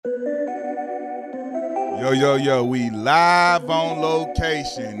Yo, we live on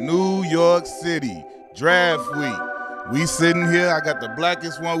location, New York City, draft week. We sitting here, I got the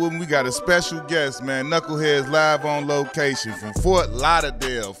blackest one with me. We got a special guest, man. Knuckleheads live on location from Fort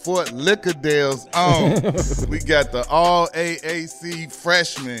Lauderdale, Fort Lickerdale's own. We got the all AAC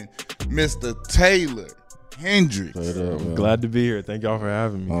freshman, Mr. Taylor Hendricks. Glad to be here. Thank y'all for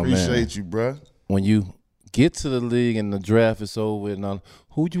having me. Appreciate you, bruh. When you get to the league and the draft is over and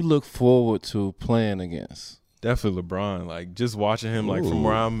who you look forward to playing against? Definitely LeBron. Like, just watching him, like, from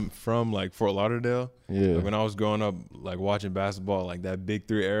where I'm from, like, Fort Lauderdale. Yeah. Like, when I was growing up, like, watching basketball, like, that Big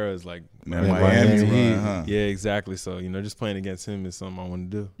Three era is, like, Miami run, huh? Yeah, exactly. So, just playing against him is something I want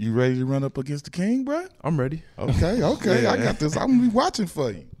to do. You ready to run up against the king, bruh? I'm ready. Okay. Yeah. I got this. I'm going to be watching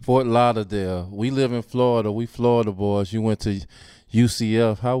for you. Fort Lauderdale. We live in Florida. We Florida boys. You went to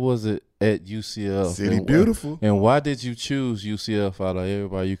UCF. How was it at UCF? City beautiful. And why did you choose UCF out of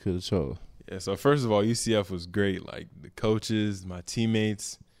everybody you could have chose? Yeah, so first of all, UCF was great. Like, the coaches, my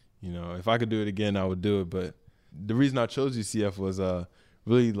teammates, if I could do it again, I would do it. But the reason I chose UCF was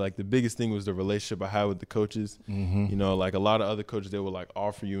really, like, the biggest thing was the relationship I had with the coaches. Mm-hmm. Like, a lot of other coaches, they would, like,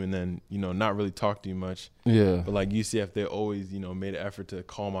 offer you and then, not really talk to you much. Yeah. But, like, UCF, they always, made an effort to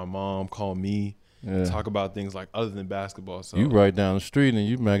call my mom, call me, talk about things, like, other than basketball. So you right down the street and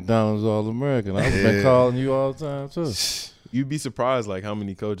you McDonald's All-American. I've been calling you all the time, too. You'd be surprised, like, how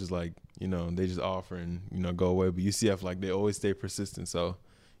many coaches, like, they just offer and, go away. But UCF, like, they always stay persistent. So,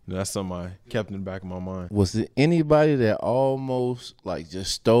 that's something I kept in the back of my mind. Was there anybody that almost, like,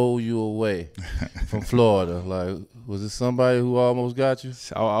 just stole you away from Florida? Like, was it somebody who almost got you?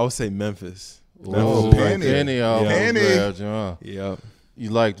 I would say Memphis. Oh, Penny almost grabbed you, huh? Yeah.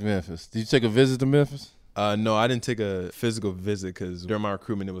 You liked Memphis. Did you take a visit to Memphis? No, I didn't take a physical visit because during my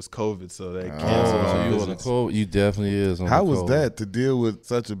recruitment it was COVID, so they canceled. So you on the COVID? You definitely is on How the was COVID. that to deal with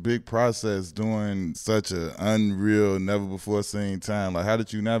such a big process during such an unreal, never before seen time? Like, how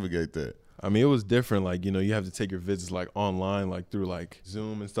did you navigate that? I mean, it was different. Like, you have to take your visits like online, like through like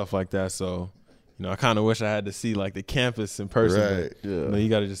Zoom and stuff like that. So, I kind of wish I had to see like the campus in person. Right. But, Yeah. you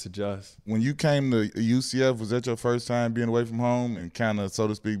got to just adjust. When you came to UCF, was that your first time being away from home and kind of, so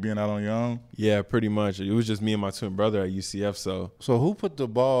to speak, being out on your own? Yeah, pretty much. It was just me and my twin brother at UCF. So who put the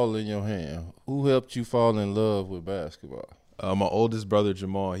ball in your hand? Who helped you fall in love with basketball? My oldest brother,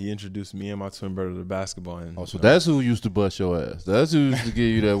 Jamal, he introduced me and my twin brother to basketball. And, Oh, so that's who used to bust your ass. That's who used to give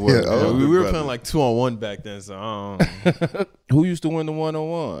you that work. Yeah, we were brother. playing like 2-on-1 back then, so I don't know. Who used to win the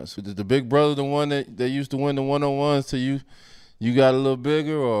one-on-ones? Did the big brother the one that used to win the one-on-ones till you got a little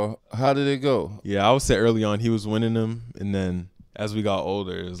bigger, or how did it go? Yeah, I would say early on he was winning them, and then as we got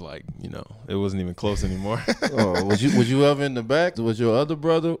older, it was like, it wasn't even close anymore. Oh, was you ever in the back? Was your other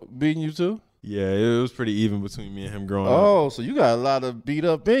brother beating you too? Yeah, it was pretty even between me and him growing up. Oh, so you got a lot of beat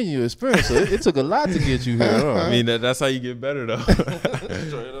up in you experience. So it took a lot to get you here. Huh? I mean, that's how you get better, though.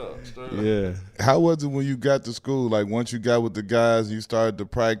 Straight up. Yeah. How was it when you got to school? Like, once you got with the guys, you started to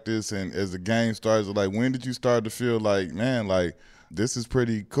practice, and as the game started, like, when did you start to feel like, man, like, this is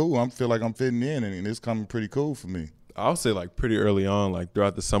pretty cool. I feel like I'm fitting in, and it's coming pretty cool for me. I would say, like, pretty early on, like,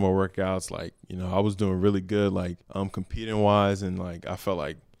 throughout the summer workouts, like, I was doing really good, like, competing-wise, and, like, I felt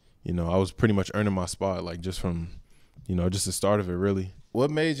like, I was pretty much earning my spot, like, just from, just the start of it, really. What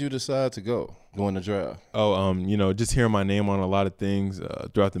made you decide to go in the draft? Oh, just hearing my name on a lot of things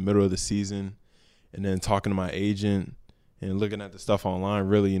throughout the middle of the season, and then talking to my agent and looking at the stuff online,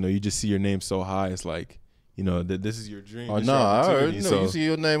 really, you just see your name so high. It's like, that this is your dream. Oh, this no, your I heard, opportunity. you see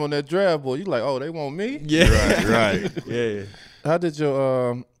your name on that draft board. You like, oh, they want me? Yeah. Right. Yeah. How did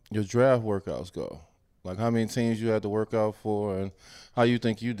your draft workouts go? Like, how many teams you had to work out for, and how you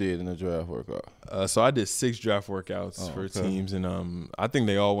think you did in the draft workout? So I did 6 draft workouts for teams, and I think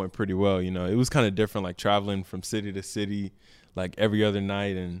they all went pretty well. It was kind of different, like traveling from city to city, like every other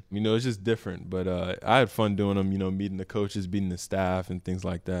night, and it's just different. But I had fun doing them. Meeting the coaches, meeting the staff, and things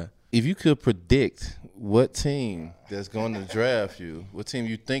like that. If you could predict what team that's going to draft you, what team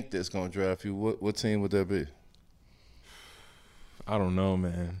you think that's going to draft you, what team would that be? I don't know,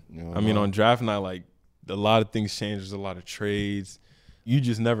 man. You don't I mean, know? on draft night, like, a lot of things change. There's a lot of trades. You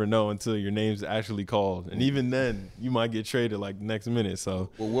just never know until your name's actually called. And even then, you might get traded like next minute. So,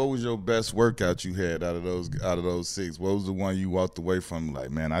 Well, what was your best workout you had out of those 6? What was the one you walked away from like,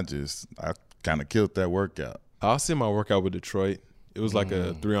 man, I kind of killed that workout? I'll say my workout with Detroit. It was like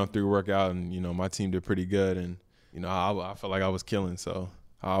a 3-on-3 workout, and my team did pretty good, and I felt like I was killing. So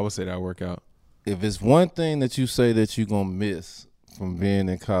I would say that workout. If it's one thing that you say that you're going to miss from being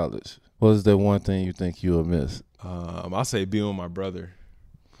in college, what is that one thing you think you'll miss? I'll say being with my brother.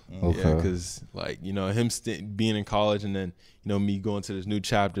 Okay. Yeah, because like him being in college and then me going to this new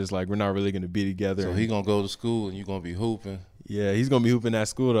chapter is like we're not really gonna be together. So he gonna go to school and you gonna be hooping. Yeah, he's gonna be hooping at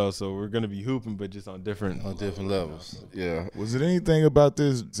school though, so we're gonna be hooping, but just on different levels. Yeah. Was it anything about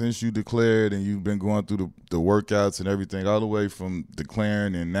this since you declared and you've been going through the workouts and everything all the way from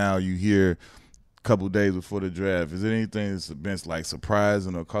declaring and now you hear a couple days before the draft? Is there anything that's been like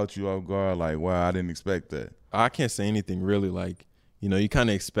surprising or caught you off guard? Like, wow, I didn't expect that. I can't say anything really. Like, you kind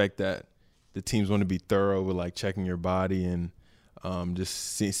of expect that the teams want to be thorough with like checking your body and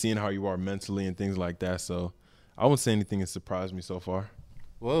just seeing how you are mentally and things like that. So I wouldn't say anything that surprised me so far.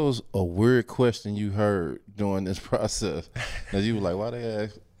 What was a weird question you heard during this process that you were like, why they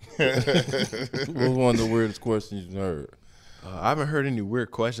ask? What was one of the weirdest questions you heard? I haven't heard any weird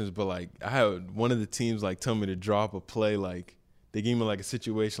questions, but like I had one of the teams like tell me to drop a play. Like they gave me like a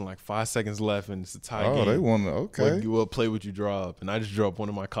situation like 5 seconds left and it's a tie game. Oh, they want to, okay. What play would you draw up? And I just dropped one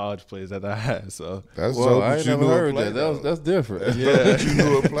of my college plays that I had. So that's well, I ain't never heard that. That's different. Yeah, you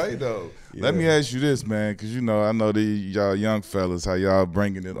knew a play though. Yeah. Let me ask you this, man, because I know y'all young fellas, how y'all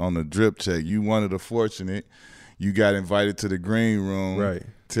bringing it on the drip check. You one of the fortunate. You got invited to the green room. Right.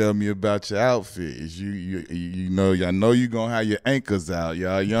 Tell me about your outfit. Is y'all know you gonna have your anchors out.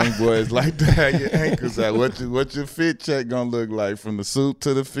 Y'all young boys like to have your anchors out. What your fit check gonna look like from the suit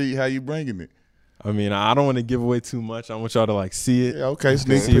to the feet? How you bringing it? I mean, I don't want to give away too much. I want y'all to like see it. Yeah, okay,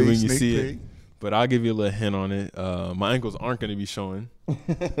 sneak see peek, it when you sneak see peek. it. But I'll give you a little hint on it. My ankles aren't going to be showing.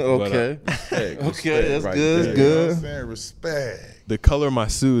 Okay. Hey, okay, that's right good. There. Good. You know what I'm saying? Respect. The color of my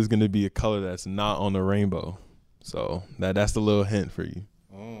suit is going to be a color that's not on the rainbow. So that's the little hint for you.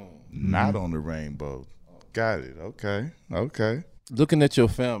 Not on the rainbow. Got it. Okay. Looking at your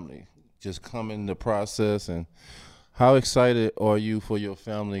family, just coming the process, and how excited are you for your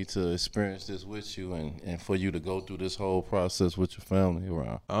family to experience this with you and for you to go through this whole process with your family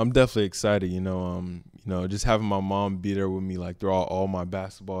around? I'm definitely excited, just having my mom be there with me like throughout all my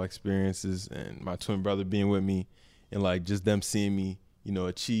basketball experiences and my twin brother being with me and like just them seeing me,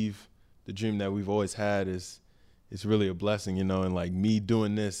 achieve the dream that we've always had it's really a blessing, and like me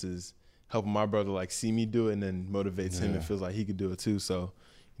doing this is helping my brother like see me do it and then motivates him and feels like he could do it too. So,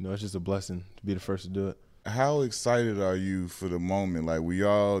 it's just a blessing to be the first to do it. How excited are you for the moment? Like we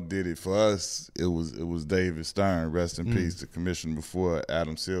all did it. For us, it was David Stern, rest in peace, the commissioner before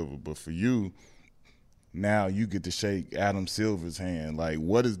Adam Silver. But for you, now you get to shake Adam Silver's hand. Like,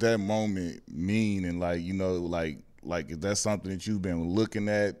 what does that moment mean? And like is that something that you've been looking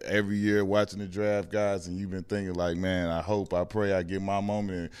at every year, watching the draft guys, and you've been thinking like, man, I pray I get my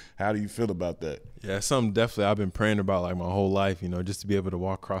moment. And how do you feel about that? Yeah, it's something definitely I've been praying about like my whole life, just to be able to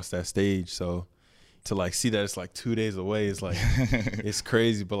walk across that stage. So to like see that it's like 2 days away is like it's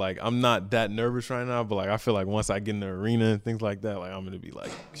crazy. But like I'm not that nervous right now. But like I feel like once I get in the arena and things like that, like I'm gonna be like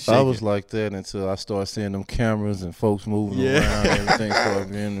shaking. I was like that until I started seeing them cameras and folks moving around and everything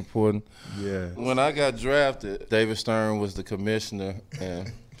started being important. Yeah. When I got drafted, David Stern was the commissioner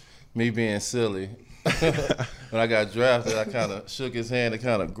and me being silly. When I got drafted, I kind of shook his hand and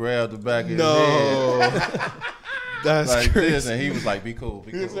kind of grabbed the back of his head. That's like crazy. This, and he was like, "Be cool,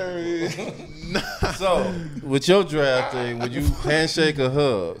 be cool." So, with your drafting, would you handshake or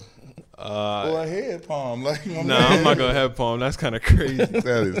hug? Or a head palm? Like, I'm not gonna head palm. That's kind of crazy.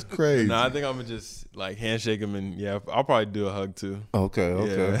 That is crazy. I think I'm gonna just like handshake him and I'll probably do a hug too.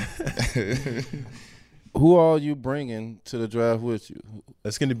 Okay. Yeah. Who are you bringing to the draft with you?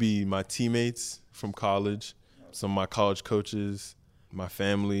 It's gonna be my teammates from college, some of my college coaches, my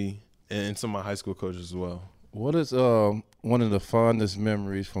family, and some of my high school coaches as well. What is one of the fondest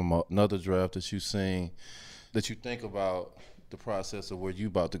memories from another draft that you've seen that you think about the process of what you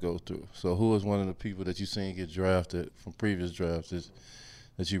about to go through? So who is one of the people that you've seen get drafted from previous drafts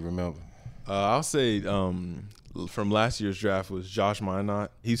that you remember? I'll say from last year's draft was Josh Minot.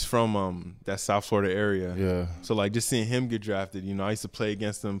 He's from that South Florida area. Yeah. So like just seeing him get drafted, I used to play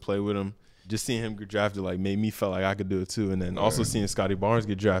against him, play with him. Just seeing him get drafted like made me feel like I could do it too. And then also seeing Scotty Barnes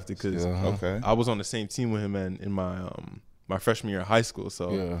get drafted because I was on the same team with him in my my freshman year of high school.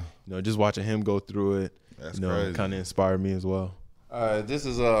 So just watching him go through it, kind of inspired me as well. All right, this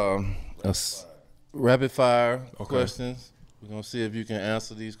is a rapid fire questions. We're gonna see if you can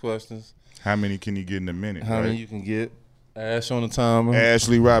answer these questions. How many can you get in a minute? How many you can get? Ash on the timer.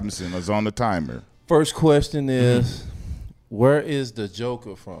 Ashley Robinson is on the timer. First question is, where is the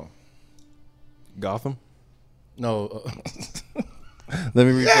Joker from? Gotham? No. Let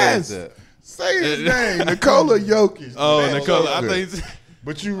me rephrase that. Say his name. Nikola Jokic. Oh, Nikola. I think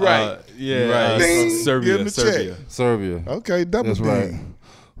but you right. Serbia. Serbia. Okay, double That's ding. right.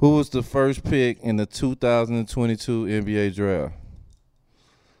 Who was the first pick in the 2022 NBA draft?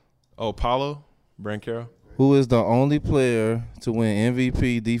 Oh, Paulo Branquero. Who is the only player to win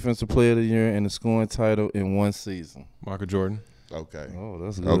MVP, Defensive Player of the Year, and the scoring title in one season? Michael Jordan. Okay. Oh,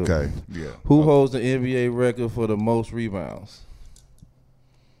 that's good. Okay. Yeah. Who holds the NBA record for the most rebounds?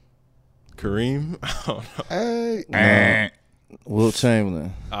 Kareem. I don't know. Hey. Wilt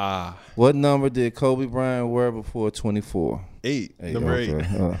Chamberlain. What number did Kobe Bryant wear before 24? 8. Number 8.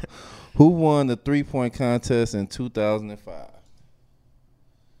 Who won the 3-point contest in 2005?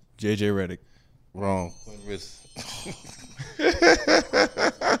 JJ Redick. Wrong.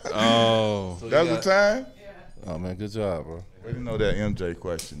 Oh. So That was the time? Oh, man, good job, bro. I didn't know that MJ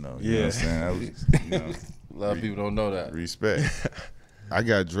question, though. You Yeah. know what I'm saying? That was, A lot of people don't know that. Respect. I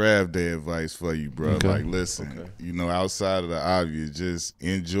got draft day advice for you, bro. Okay. Like, listen, outside of the obvious, just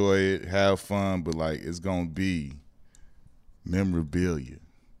enjoy it, have fun, but, like, it's going to be memorabilia.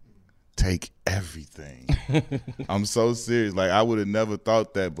 Take everything. I'm so serious. Like, I would have never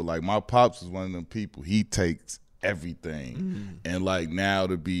thought that, but, like, my pops was one of them people. He takes everything. And, like, now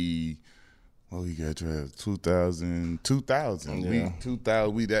to be, we got drafted 2000. Yeah.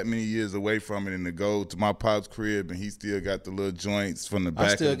 2000. We that many years away from it, and to go to my pop's crib, and he still got the little joints from the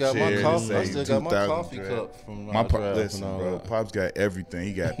back of the chair. I still got my coffee cup from my draft. Listen, bro, Pop's got everything.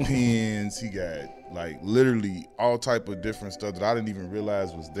 He got pens. He got, like, literally all type of different stuff that I didn't even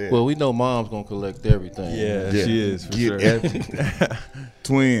realize was there. Well, we know Mom's going to collect everything. Yeah, she is, for sure. Get everything.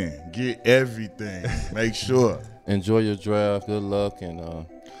 Twin, get everything. Make sure. Enjoy your draft. Good luck, and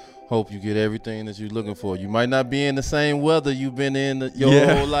hope you get everything that you're looking for. You might not be in the same weather you've been in your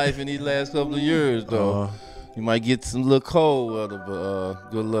whole life in these last couple of years, though. You might get some little cold weather,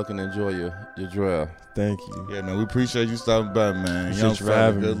 but good luck and enjoy your draft. Thank you. Yeah, man, we appreciate you stopping by, man. Appreciate Young you for fella,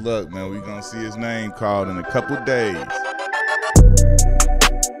 having good me. luck, man. We're going to see his name called in a couple days.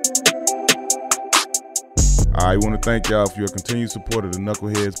 I want to thank y'all for your continued support of the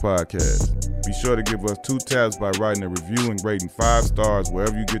Knuckleheads podcast. Be sure to give us 2 taps by writing a review and rating 5 stars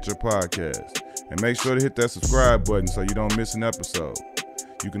wherever you get your podcast. And make sure to hit that subscribe button so you don't miss an episode.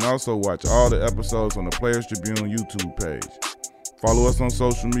 You can also watch all the episodes on the Players Tribune YouTube page. Follow us on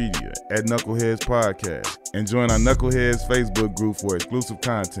social media at Knuckleheads Podcast and join our Knuckleheads Facebook group for exclusive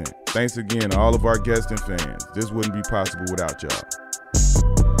content. Thanks again to all of our guests and fans. This wouldn't be possible without y'all.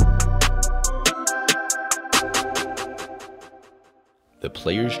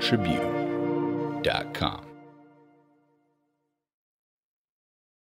 ThePlayersTribune.com